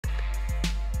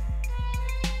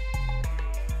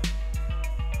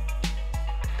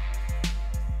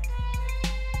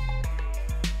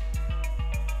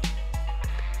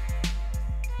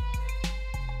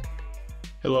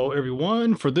Hello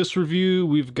everyone. For this review,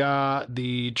 we've got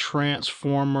the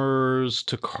Transformers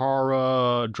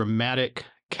Takara Dramatic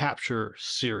Capture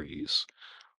series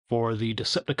for the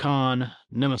Decepticon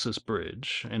Nemesis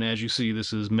Bridge. And as you see,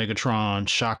 this is Megatron,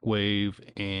 Shockwave,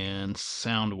 and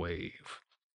Soundwave.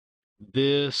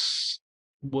 This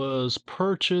was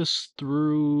purchased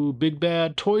through Big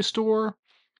Bad Toy Store.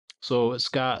 So it's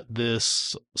got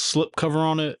this slip cover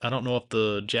on it. I don't know if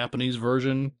the Japanese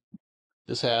version,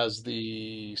 this has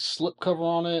the slip cover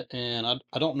on it, and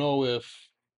I don't know if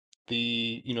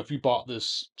if you bought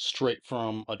this straight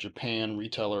from a Japan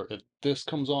retailer, if this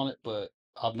comes on it, but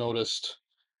I've noticed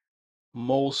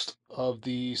most of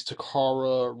these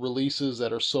Takara releases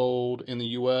that are sold in the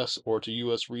US or to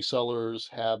US resellers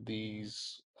have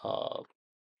these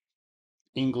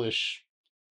English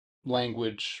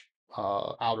language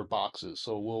outer boxes.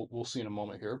 So we'll see in a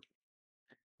moment here.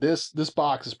 This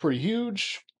box is pretty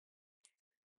huge.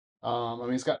 I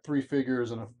mean, it's got three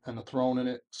figures and a throne in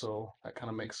it, so that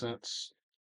kind of makes sense.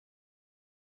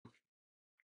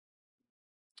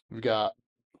 We've got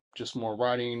just more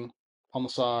writing on the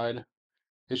side.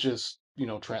 It's just,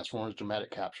 Transformers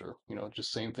dramatic capture.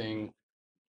 Just same thing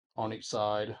on each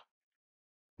side,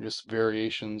 just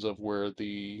variations of where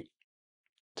the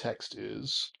text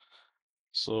is.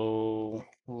 So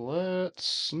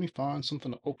let me find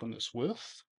something to open this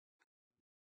with.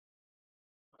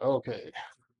 Okay,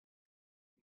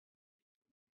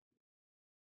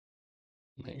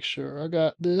 make sure I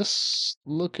got this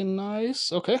looking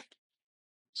nice. Okay,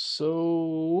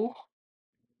 so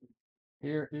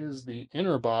here is the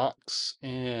inner box,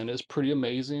 and it's pretty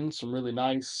amazing. Some really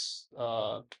nice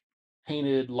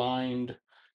painted, lined.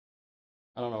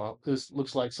 I don't know. This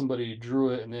looks like somebody drew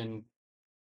it and then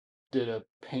did a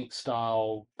paint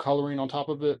style coloring on top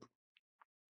of it.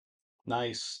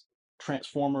 Nice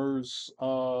Transformers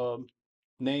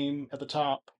name at the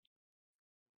top,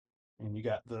 and you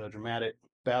got the dramatic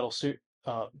battle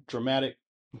dramatic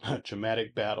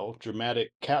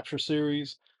dramatic capture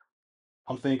series.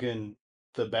 I'm thinking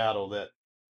the battle that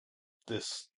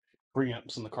this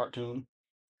preempts in the cartoon.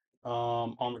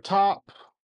 On the top,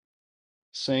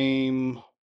 same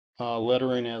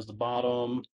lettering as the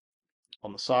bottom.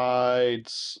 On the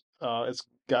sides, it's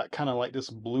got kind of like this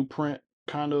blueprint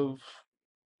kind of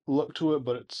look to it,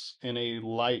 but it's in a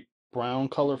light brown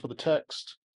color for the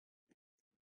text.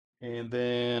 And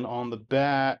then on the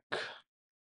back,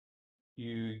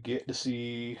 you get to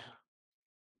see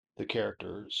the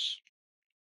characters.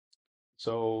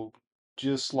 So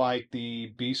just like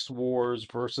the Beast Wars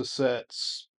versus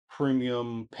sets,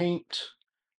 premium paint,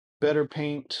 better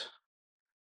paint.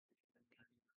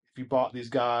 If you bought these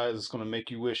guys, it's going to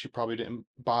make you wish you probably didn't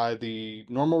buy the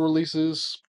normal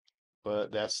releases,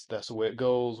 but that's the way it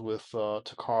goes with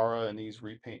Takara and these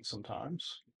repaints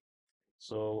sometimes.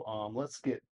 So let's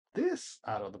get this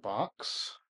out of the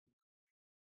box.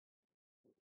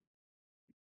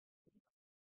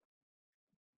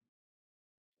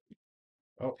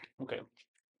 Oh, okay.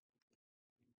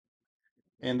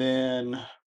 And then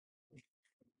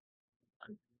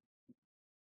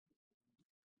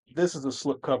this is a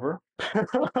slip cover.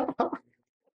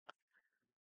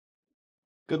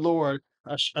 Good Lord,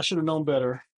 I should have known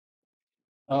better.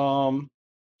 Um,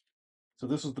 so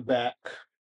this is the back,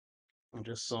 and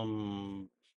just some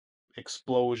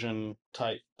explosion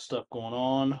type stuff going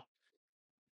on.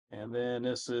 And then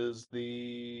this is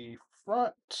the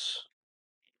front,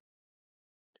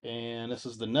 and this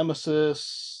is the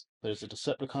Nemesis. There's a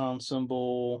Decepticon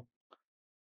symbol.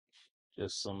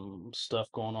 Just some stuff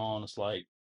going on. It's like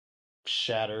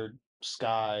shattered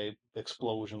sky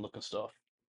explosion looking stuff.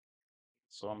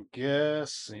 So I'm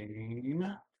guessing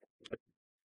there's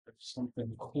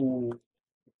something cool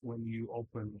when you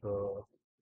open the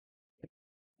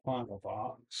final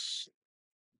box.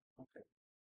 Okay.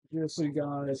 Just so you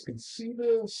guys can see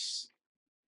this.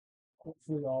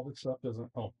 Hopefully all this stuff doesn't,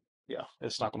 oh, yeah,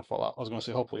 it's not going to fall out. I was going to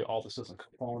say, hopefully all this isn't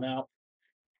falling out.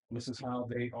 This is how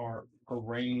they are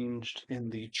arranged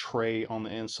in the tray on the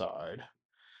inside.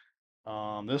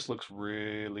 This looks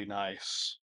really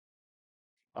nice.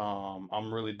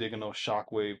 I'm really digging those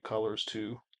shockwave colors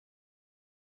too.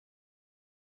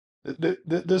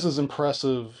 This is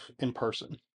impressive in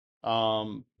person.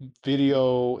 Um,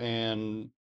 Video and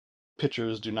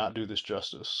pictures do not do this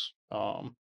justice.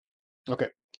 Okay,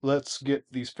 let's get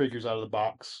these figures out of the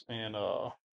box, and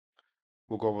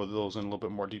we'll go over those in a little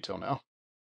bit more detail now.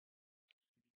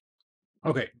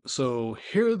 Okay, so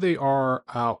here they are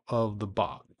out of the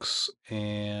box,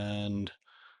 and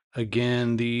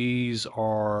again, these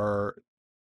are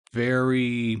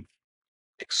very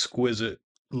exquisite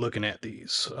looking at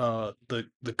these.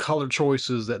 The color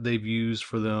choices that they've used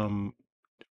for them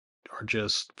are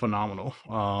just phenomenal.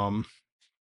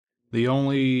 The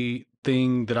only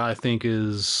thing that I think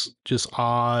is just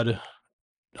odd,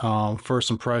 first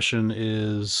impression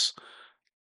is,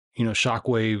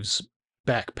 Shockwave's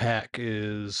backpack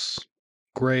is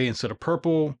gray instead of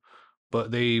purple,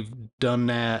 but they've done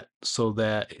that so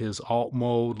that his alt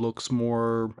mode looks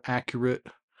more accurate.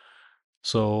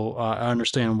 So I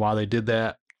understand why they did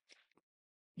that.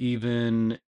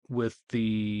 Even with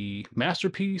the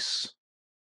masterpiece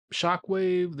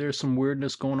Shockwave, there's some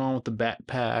weirdness going on with the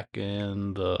backpack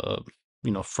and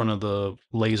the front of the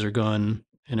laser gun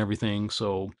and everything.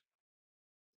 So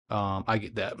I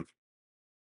get that.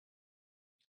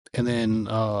 And then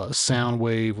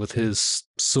Soundwave with his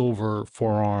silver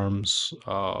forearms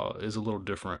is a little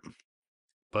different,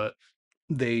 but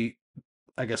they,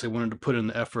 I guess, they wanted to put in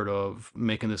the effort of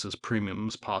making this as premium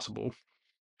as possible.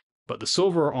 But the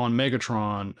silver on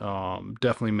Megatron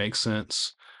definitely makes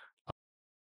sense.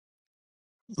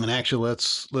 And actually,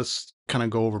 let's kind of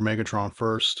go over Megatron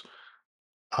first.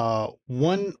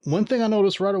 One thing I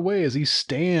noticed right away is he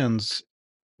stands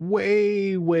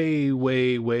way, way,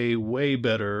 way, way, way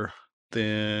better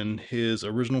than his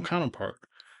original counterpart.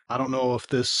 I don't know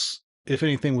if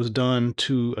anything was done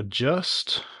to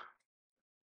adjust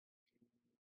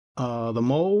the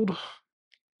mold.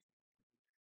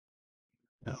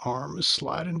 The arm is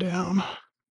sliding down.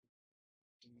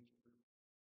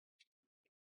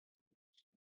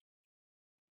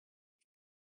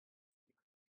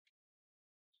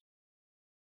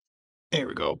 There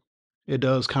we go. It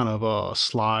does kind of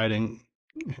slide and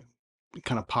it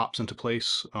kind of pops into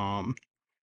place.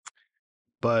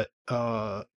 But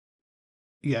yeah,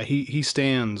 he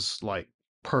stands like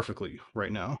perfectly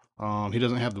right now. He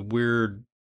doesn't have the weird,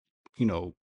 you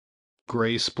know,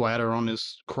 gray splatter on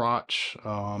his crotch.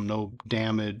 No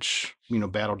damage,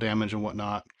 battle damage and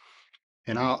whatnot.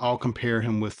 And I'll compare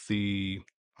him with the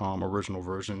original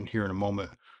version here in a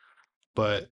moment.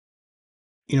 But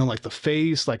like the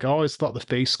face, like I always thought the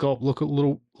face sculpt looked a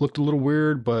little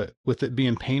weird, but with it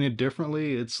being painted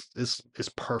differently, it's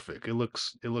perfect. It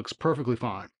looks perfectly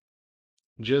fine.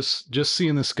 Just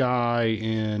seeing this guy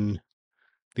in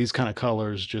these kind of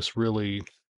colors just really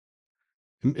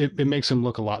it makes him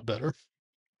look a lot better.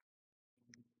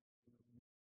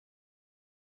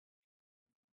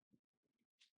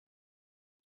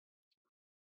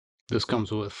 This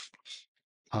comes with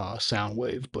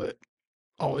Soundwave, but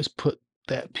always put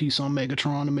that piece on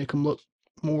Megatron to make him look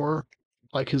more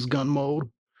like his gun mode.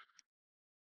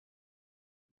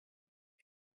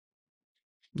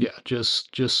 Yeah,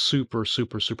 just super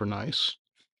super super nice.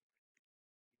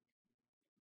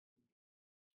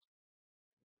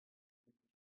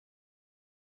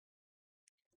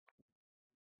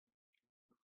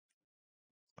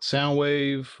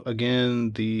 Soundwave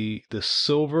again, the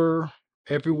silver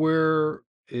everywhere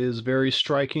is very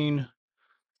striking.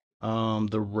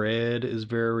 The red is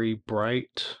very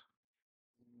bright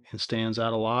and stands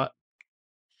out a lot.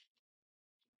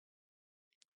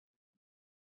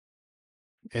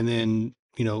 And then,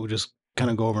 just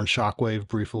kind of go over in Shockwave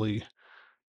briefly.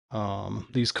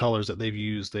 These colors that they've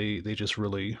used, they just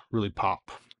really really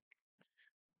pop.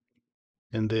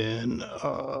 And then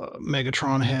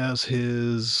Megatron has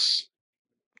his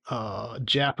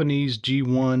Japanese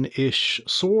G1-ish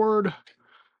sword.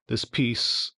 This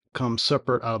piece comes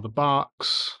separate out of the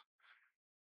box.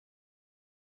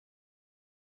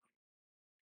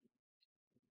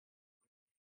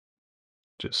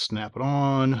 Just snap it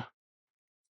on.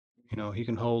 He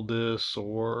can hold this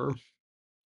or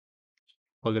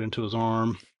plug it into his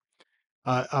arm.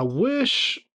 I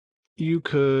wish you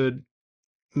could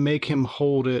make him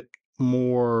hold it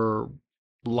more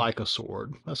like a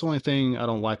sword. That's the only thing I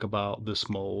don't like about this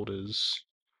mold is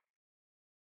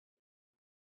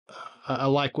I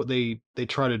like what they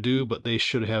try to do, but they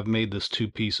should have made this two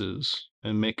pieces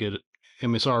and make it. I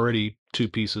mean, it's already two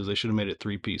pieces. They should have made it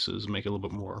three pieces, make it a little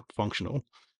bit more functional.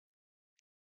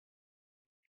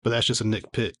 But that's just a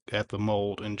nitpick at the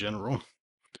mold in general.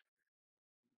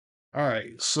 All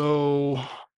right, so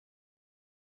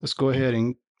let's go ahead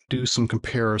and do some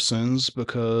comparisons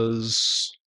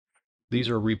because these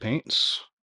are repaints.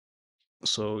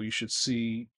 So you should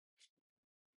see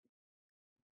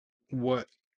what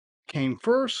came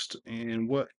first and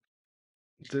what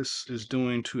this is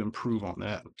doing to improve on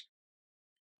that.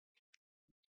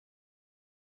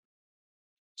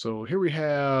 So here we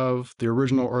have the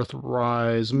original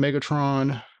Earthrise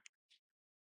Megatron,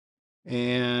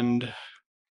 and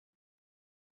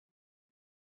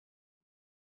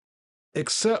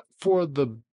except for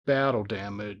the battle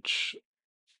damage,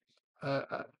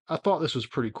 I thought this was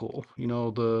pretty cool. You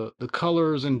know, the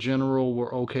colors in general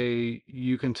were okay.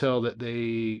 You can tell that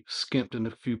they skimped in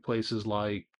a few places,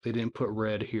 like they didn't put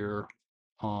red here,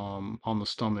 on the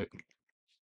stomach,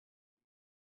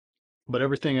 but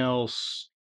everything else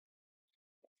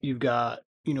you've got,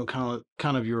 you know, kind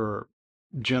of your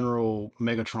general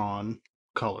Megatron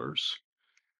colors.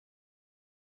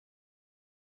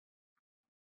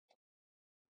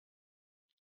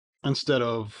 Instead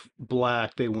of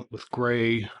black, they went with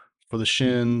gray for the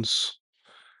shins.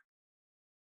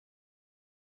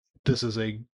 This is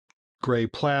a gray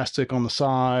plastic on the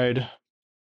side.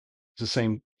 It's the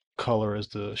same color as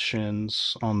the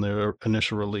shins on their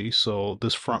initial release. So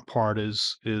this front part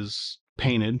is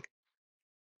painted.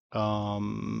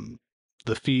 Um,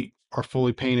 the feet are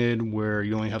fully painted, where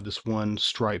you only have this one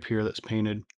stripe here that's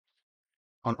painted.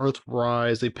 On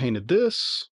Earthrise, they painted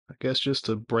this, I guess, just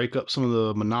to break up some of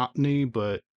the monotony,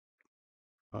 but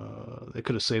they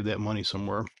could have saved that money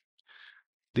somewhere.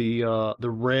 The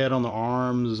red on the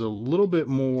arms is a little bit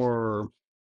more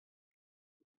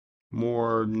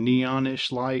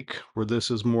neonish like, where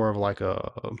this is more of like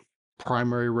a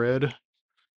primary red.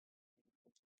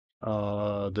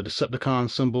 The Decepticon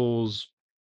symbols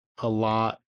a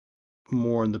lot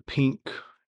more in the pink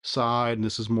side, and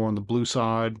this is more on the blue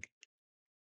side.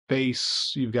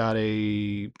 Face, you've got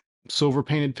a silver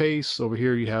painted face. Over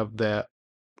here you have that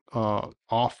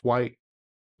off-white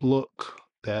look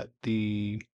that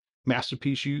the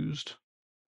Masterpiece used.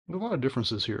 There's a lot of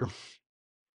differences here.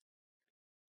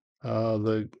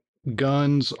 The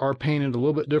guns are painted a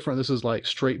little bit different. This is like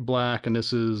straight black, and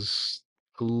this is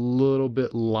a little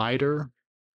bit lighter.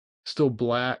 Still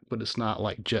black, but it's not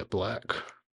like jet black.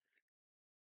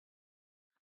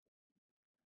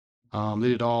 They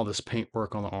did all this paint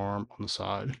work on the arm, on the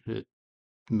side. It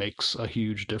makes a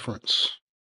huge difference.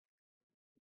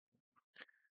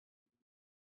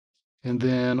 And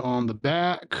then on the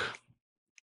back,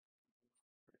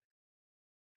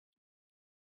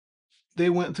 they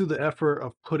went through the effort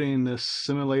of putting this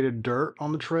simulated dirt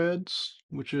on the treads,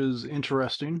 which is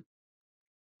interesting.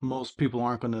 Most people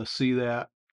aren't going to see that,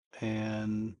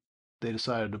 and they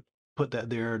decided to put that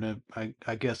there, and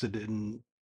I guess it didn't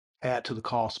add to the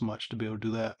cost much to be able to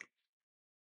do that.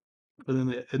 But then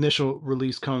the initial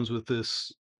release comes with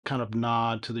this kind of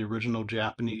nod to the original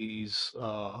Japanese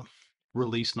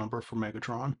release number for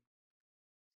Megatron.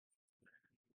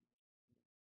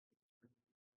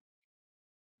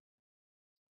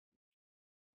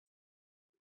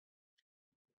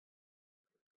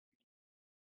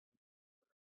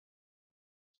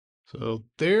 So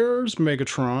there's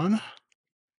Megatron.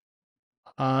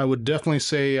 I would definitely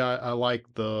say I like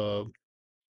the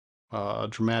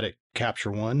dramatic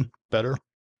capture one better.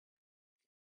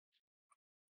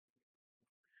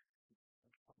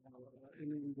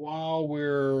 While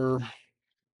we're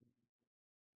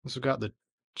So got the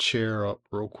chair up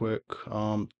real quick.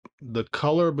 The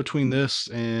color between this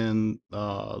and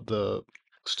the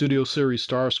Studio Series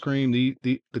Starscream,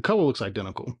 the color looks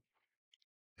identical.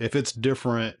 If it's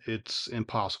different, it's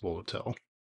impossible to tell.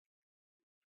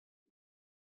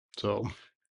 So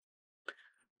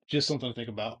just something to think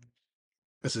about.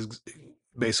 This is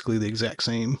basically the exact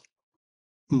same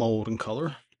mold and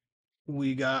color.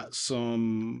 We got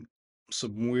some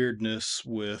weirdness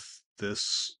with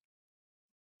this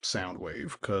sound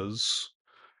wave, because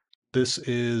this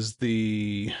is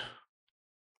the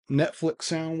Netflix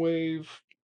Soundwave,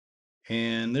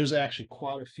 and there's actually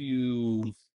quite a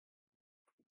few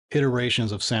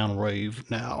iterations of Soundwave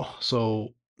now. So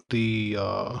the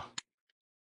uh,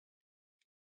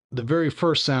 the very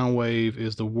first Soundwave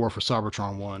is the War for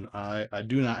Cybertron one. I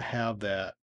do not have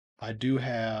that. I do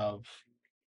have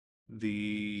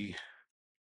the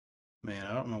man.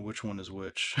 I don't know which one is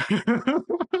which.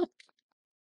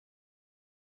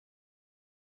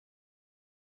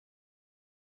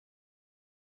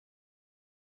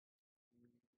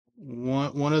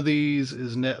 One of these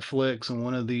is Netflix, and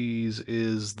one of these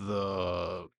is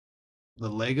the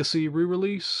Legacy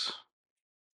re-release.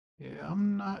 Yeah,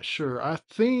 I'm not sure. I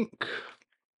think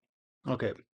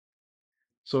okay.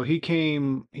 So he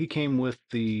came with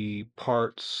the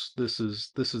parts. This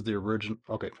is the original.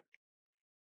 Okay,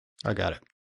 I got it.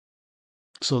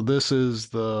 So this is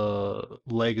the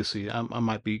Legacy. I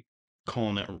might be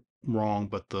calling it wrong,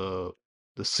 but the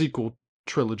sequel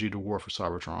trilogy to War for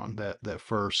Cybertron, that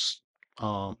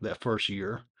first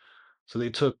year. So they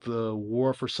took the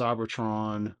War for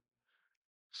Cybertron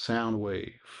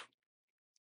Soundwave.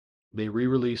 They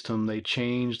re-released him. They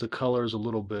changed the colors a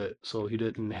little bit so he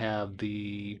didn't have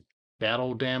the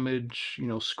battle damage,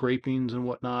 scrapings and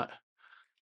whatnot.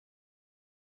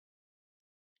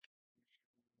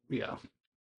 Yeah,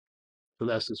 so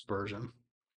that's this version.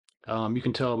 You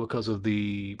can tell because of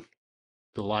the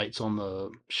lights on the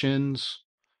shins.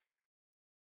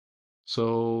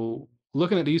 So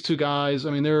looking at these two guys,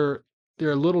 I mean they're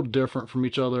a little different from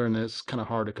each other, and it's kind of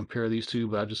hard to compare these two.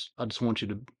 But I just want you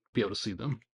to be able to see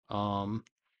them. Um,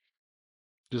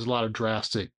 there's a lot of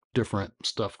drastic different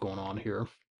stuff going on here.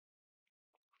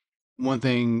 One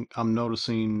thing I'm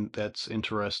noticing that's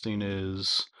interesting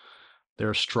is there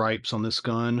are stripes on this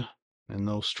gun and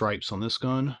those stripes on this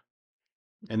gun.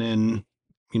 And then,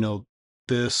 you know,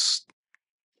 this,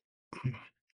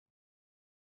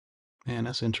 man,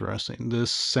 that's interesting.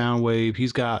 This sound wave,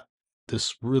 he's got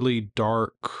this really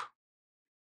dark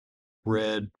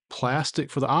red plastic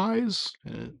for the eyes,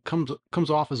 and it comes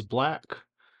off as black.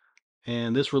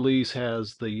 And this release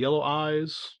has the yellow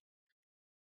eyes,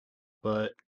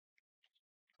 but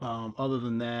other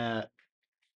than that,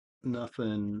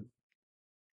 nothing,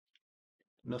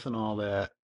 nothing all that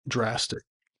drastic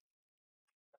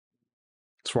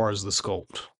as far as the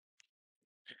sculpt.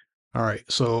 All right,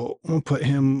 so I'm gonna put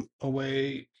him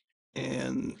away,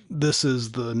 and this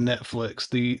is the Netflix.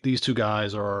 These two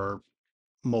guys are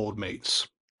mold mates.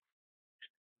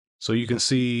 So you can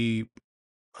see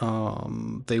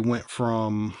they went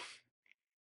from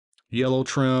yellow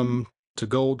trim to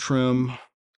gold trim,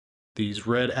 these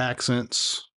red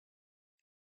accents.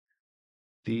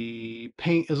 The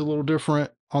paint is a little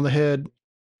different on the head.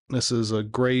 This is a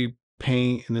gray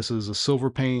paint, and this is a silver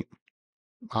paint.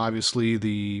 Obviously,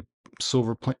 the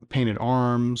silver painted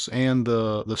arms and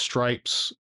the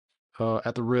stripes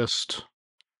at the wrist.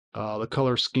 The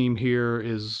color scheme here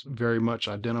is very much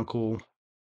identical.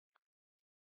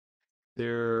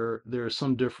 There's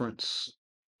some difference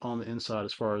on the inside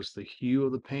as far as the hue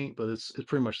of the paint, but it's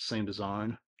pretty much the same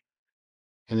design.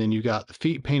 And then you got the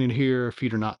feet painted here,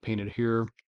 feet are not painted here.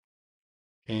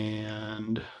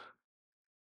 And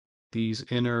these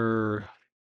these are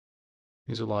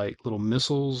like little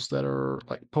missiles that are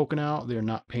like poking out. They're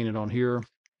not painted on here.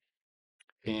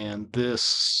 And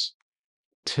this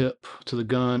tip to the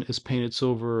gun is painted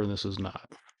silver and this is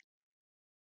not.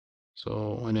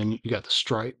 So, and then you got the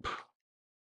stripe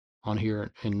on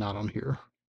here and not on here.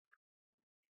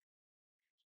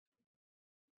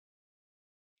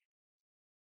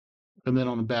 And then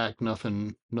on the back,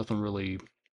 nothing really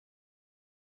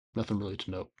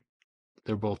to note.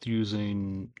 They're both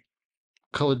using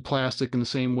colored plastic in the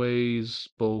same ways,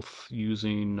 both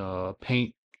using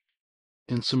paint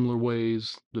in similar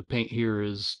ways. The paint here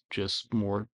is just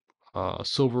more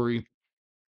silvery.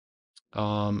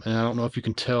 And I don't know if you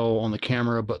can tell on the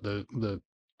camera, but the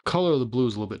color of the blue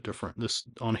is a little bit different. This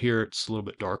on here, it's a little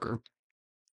bit darker.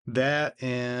 That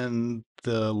and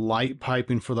the light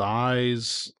piping for the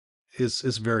eyes is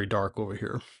very dark over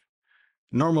here.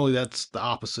 Normally that's the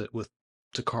opposite with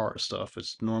Takara stuff.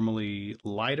 It's normally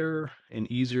lighter and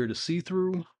easier to see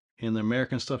through, and the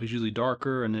American stuff is usually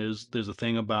darker. And there's a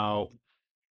thing about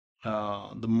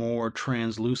the more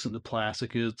translucent the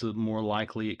plastic is, the more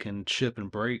likely it can chip and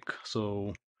break.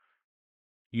 So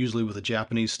usually with the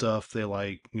Japanese stuff, they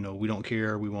like, we don't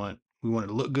care. We want it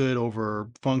to look good over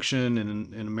function.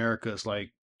 And in America, it's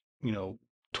like, you know,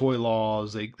 toy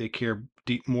laws. They care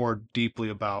more deeply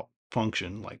about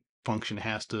function. Like function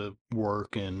has to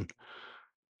work, and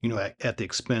at the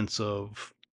expense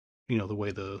of the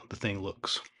way the thing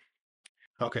looks.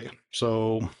 Okay,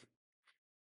 so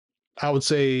I would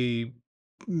say,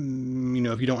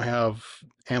 if you don't have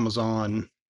Amazon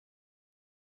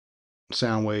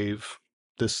Soundwave,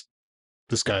 this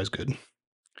this guy's good.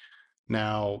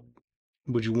 Now,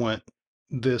 would you want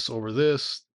this over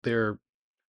this? They're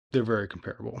very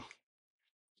comparable.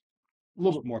 A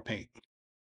little bit more paint.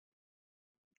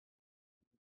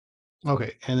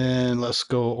 Okay, and then let's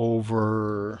go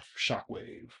over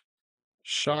Shockwave.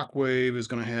 Shockwave is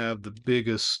going to have the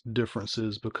biggest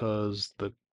differences because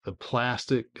the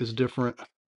plastic is different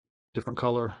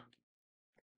color.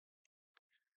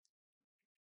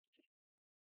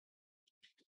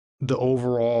 The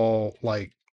overall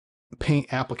like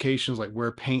paint applications, like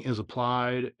where paint is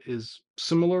applied, is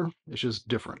similar. It's just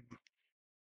different.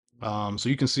 So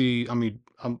you can see, I mean,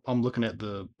 I'm looking at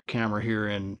the camera here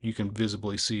and you can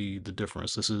visibly see the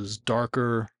difference. This is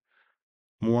darker,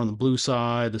 more on the blue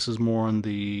side. This is more on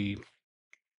it's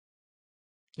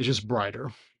just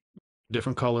brighter.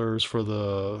 Different colors for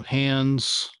the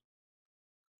hands.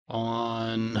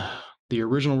 On the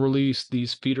original release,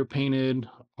 these feet are painted.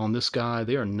 On this guy,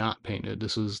 they are not painted.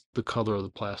 This is the color of the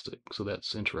plastic, so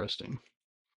that's interesting.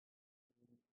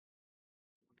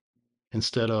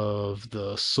 Instead of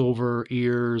the silver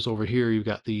ears over here, you've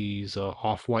got these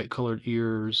off-white colored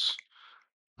ears.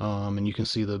 And you can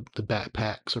see the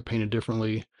backpacks are painted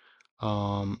differently.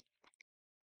 Um,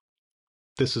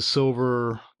 this is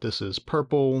silver. This is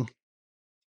purple.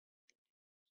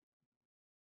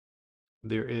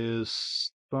 There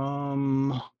is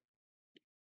some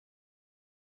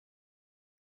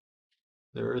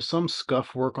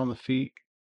scuff work on the feet,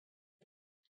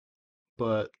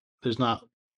 but there's not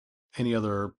any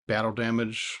other battle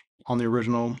damage on the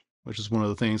original, which is one of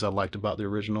the things I liked about the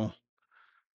original.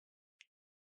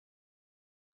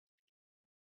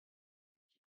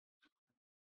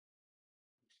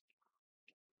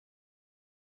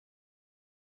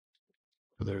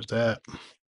 So there's that.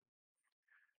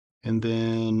 And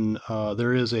then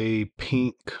there is a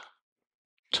pink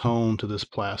tone to this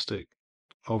plastic.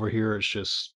 Over here, it's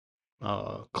just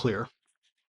clear.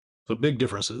 So big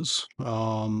differences.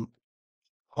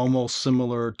 Almost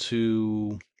similar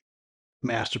to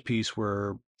Masterpiece,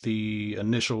 where the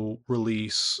initial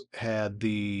release had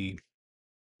the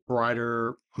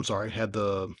brighter, I'm sorry, had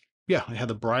the, yeah, it had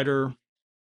the brighter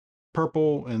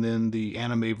purple, and then the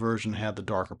anime version had the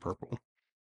darker purple.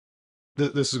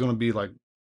 This is going to be like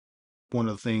one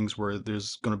of the things where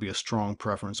there's going to be a strong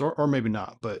preference, or maybe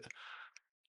not, but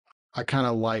I kind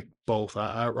of like both.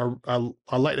 I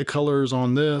like the colors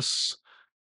on this.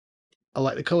 I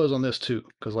like the colors on this too,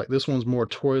 because like this one's more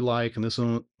toy-like, and this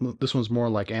one's more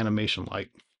like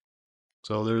animation-like.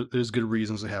 So there's good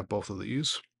reasons to have both of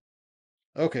these.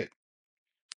 Okay,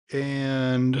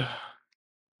 and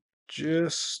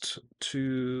just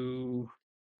to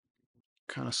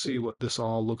kind of see what this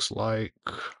all looks like,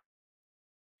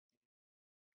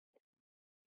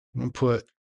 I'm gonna put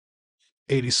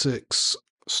 86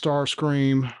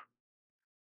 Starscream,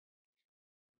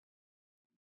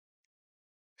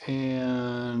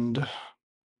 and I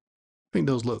think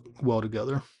those look well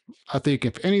together. I think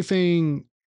if anything,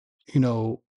 you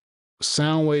know,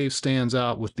 Soundwave stands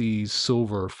out with these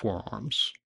silver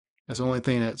forearms. That's the only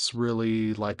thing that's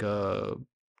really like a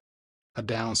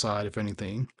downside, if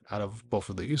anything, out of both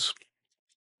of these.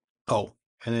 Oh,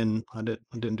 and then I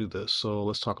didn't do this, so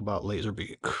let's talk about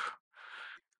Laserbeak.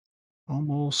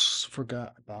 Almost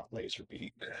forgot about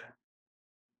Laserbeak.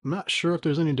 I'm not sure if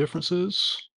there's any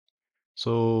differences.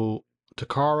 So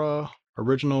Takara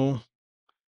original,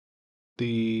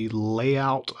 the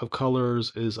layout of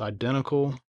colors is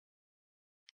identical.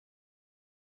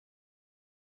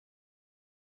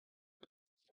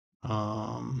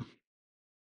 Um,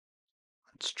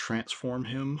 let's transform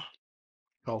him.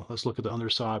 Oh, let's look at the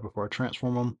underside before I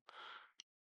transform him.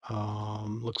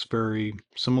 Looks very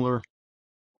similar.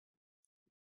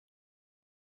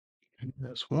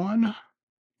 That's one.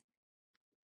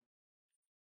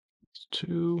 That's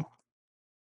two.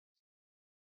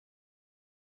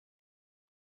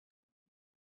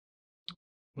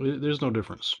 There's no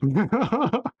difference.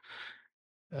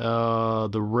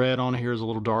 The red on here is a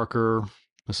little darker.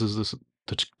 This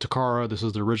Takara. This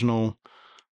is the original.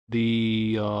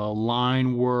 The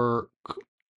line work,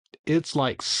 it's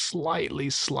like slightly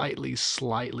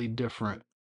different.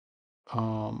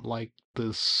 Like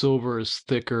the silver is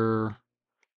thicker,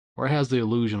 or it has the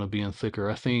illusion of being thicker.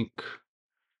 I think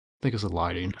it's the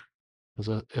lighting.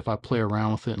 If I play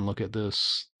around with it and look at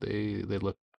this, they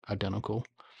look identical.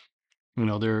 You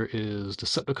know, there is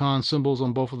Decepticon symbols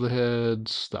on both of the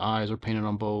heads. The eyes are painted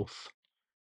on both.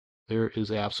 There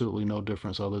is absolutely no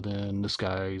difference other than this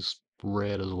guy's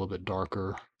red is a little bit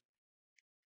darker.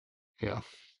 Yeah.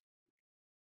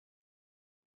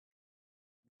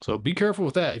 So be careful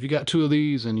with that. If you got two of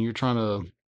these and you're trying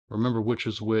to remember which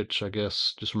is which, I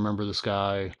guess just remember this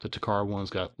guy, the Takara one's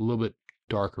got a little bit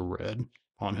darker red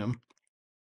on him.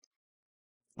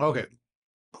 Okay,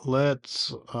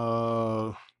 let's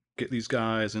get these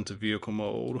guys into vehicle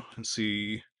mode and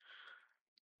see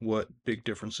what big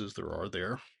differences there are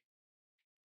there.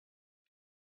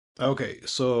 Okay,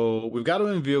 so we've got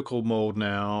them in vehicle mode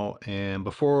now, and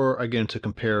before I get into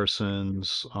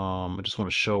comparisons, I just want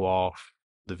to show off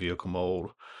the vehicle mode.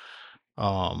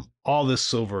 All this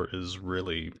silver is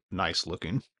really nice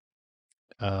looking.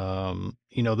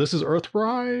 This is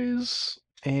Earthrise,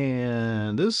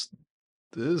 and this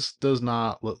does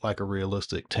not look like a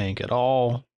realistic tank at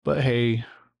all. But hey,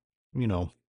 you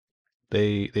know,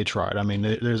 they tried. I mean,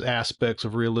 there's aspects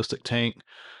of realistic tank,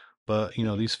 but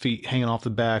these feet hanging off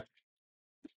the back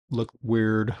look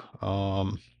weird.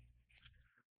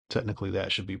 Technically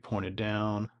that should be pointed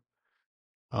down.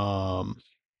 Um,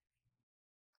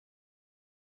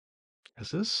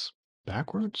 is this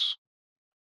backwards?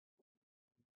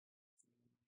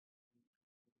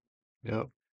 Yep.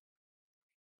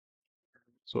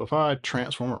 So if I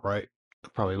transform it right,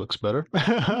 it probably looks better.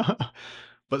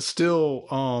 but still,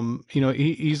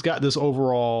 he's got this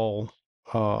overall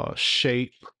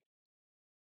shape.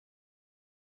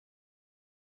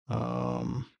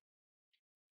 Um,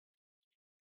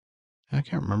 I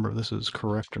can't remember if this is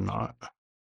correct or not.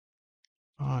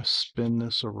 I spin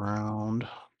this around.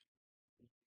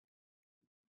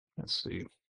 Let's see.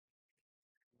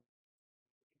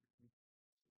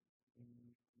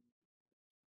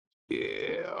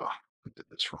 Yeah, I did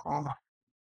this wrong.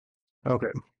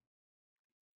 Okay,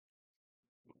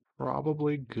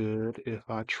 probably good if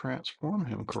I transform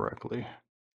him correctly.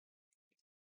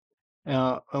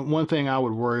 One thing I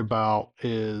would worry about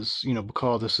is,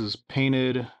 because this is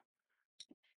painted,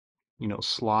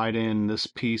 sliding this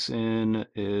piece in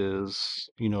is,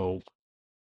 you're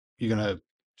gonna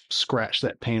scratch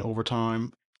that paint over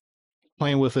time.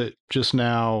 Playing with it just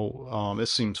now, it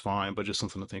seems fine, but just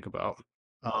something to think about.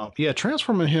 Yeah,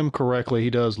 transforming him correctly,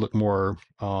 he does look more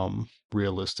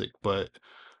realistic, but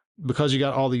because you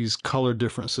got all these color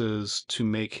differences to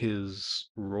make his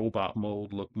robot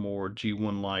mode look more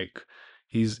G1 like,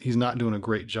 he's not doing a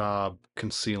great job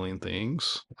concealing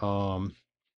things. But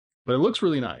it looks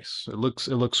really nice. It looks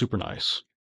super nice.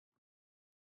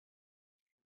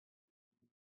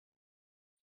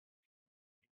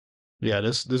 Yeah,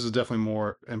 this is definitely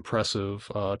more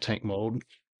impressive tank mode.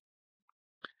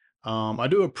 I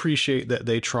do appreciate that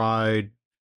they tried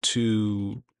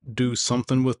to do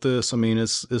something with this. I mean,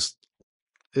 it's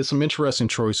some interesting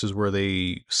choices where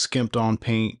they skimped on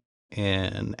paint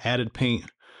and added paint,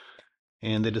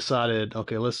 and they decided,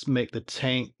 okay, let's make the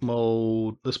tank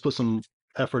mode. Let's put some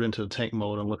effort into the tank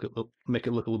mode and make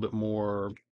it look a little bit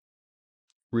more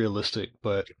realistic.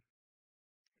 But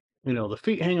the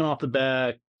feet hanging off the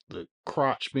back, the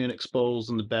crotch being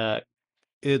exposed in the back,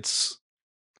 it's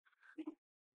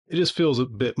it just feels a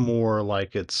bit more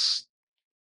like it's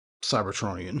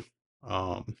Cybertronian.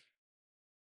 Um,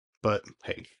 but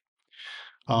hey,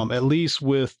 at least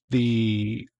with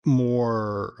the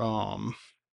more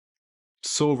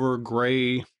silver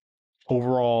gray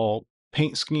overall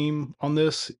paint scheme on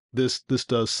this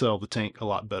does sell the tank a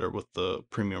lot better with the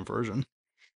premium version.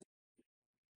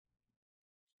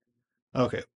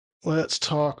 Okay, let's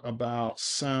talk about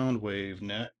Soundwave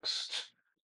next.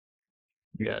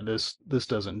 Yeah, this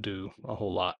doesn't do a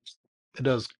whole lot. It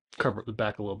does cover the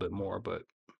back a little bit more, but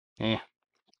eh.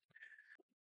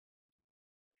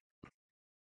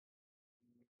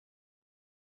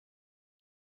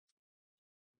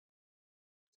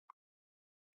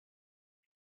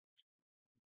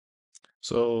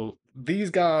 So these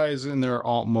guys in their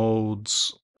alt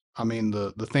modes, I mean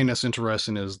the thing that's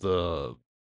interesting is the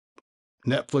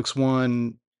Netflix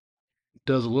one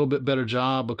does a little bit better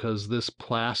job because this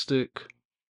plastic,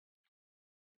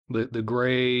 the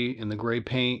gray and the gray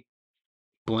paint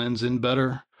blends in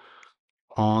better.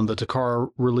 On the Takara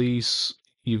release,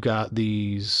 you've got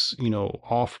these,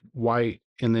 off white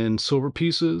and then silver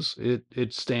pieces.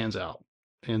 It stands out.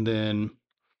 And then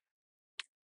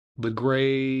the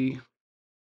gray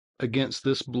against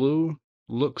this blue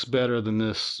looks better than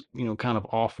this, kind of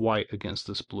off white against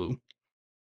this blue.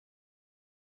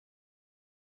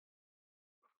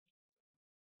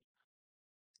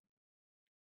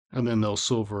 And then those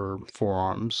silver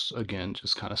forearms again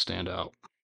just kind of stand out.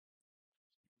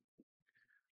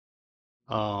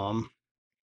 Um,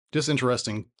 just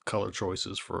interesting color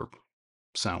choices for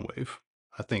Soundwave.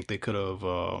 I think they could have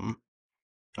I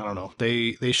don't know.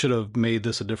 They should have made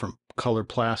this a different colored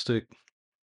plastic.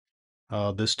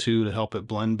 This too to help it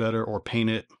blend better or paint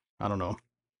it. I don't know.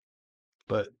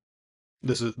 But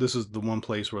this is the one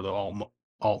place where the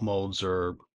alt modes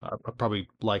are. I probably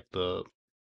like the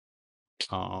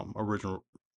original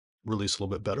release a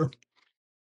little bit better.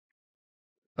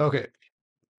 Okay,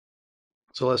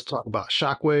 so let's talk about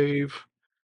Shockwave.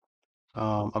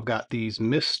 I've got these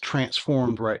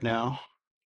mistransformed right now,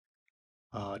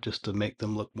 just to make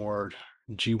them look more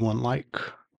G1 like.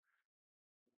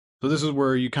 So this is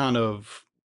where you kind of,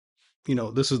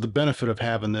 this is the benefit of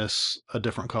having this a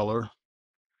different color.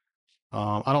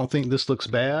 I don't think this looks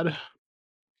bad. I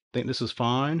think this is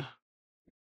fine,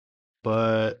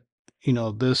 but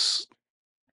this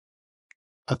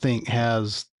I think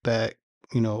has that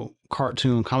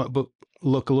cartoon comic book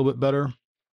look a little bit better.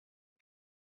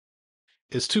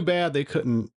 It's too bad they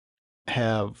couldn't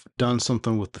have done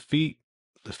something with the feet.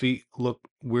 The feet look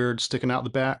weird sticking out the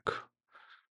back,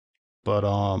 but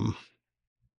I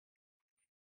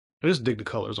just dig the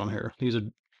colors on here. These are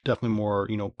definitely more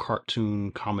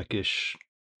cartoon comic-ish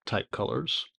type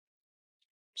colors.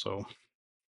 So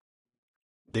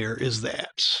there is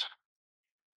that.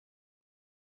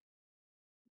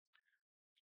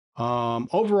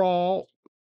 Overall,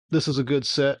 this is a good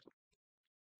set.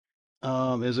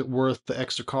 Is it worth the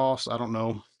extra cost? I don't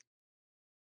know.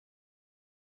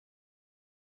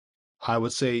 I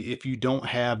would say if you don't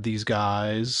have these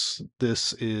guys,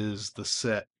 this is the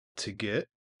set to get.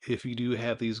 If you do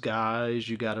have these guys,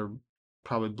 you gotta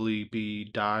probably be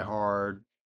diehard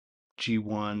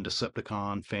G1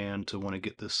 Decepticon fan to want to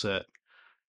get this set,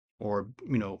 or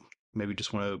maybe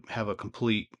just want to have a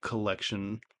complete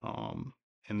collection.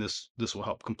 And this will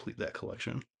help complete that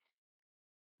collection.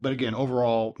 But again,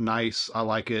 overall, nice. I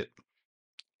like it.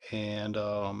 And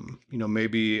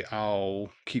maybe I'll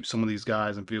keep some of these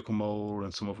guys in vehicle mode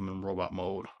and some of them in robot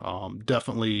mode.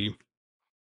 Definitely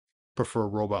prefer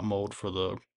robot mode for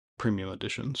the premium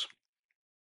editions.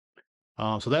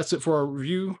 So that's it for our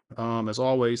review. As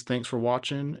always, thanks for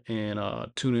watching, and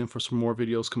tune in for some more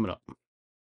videos coming up.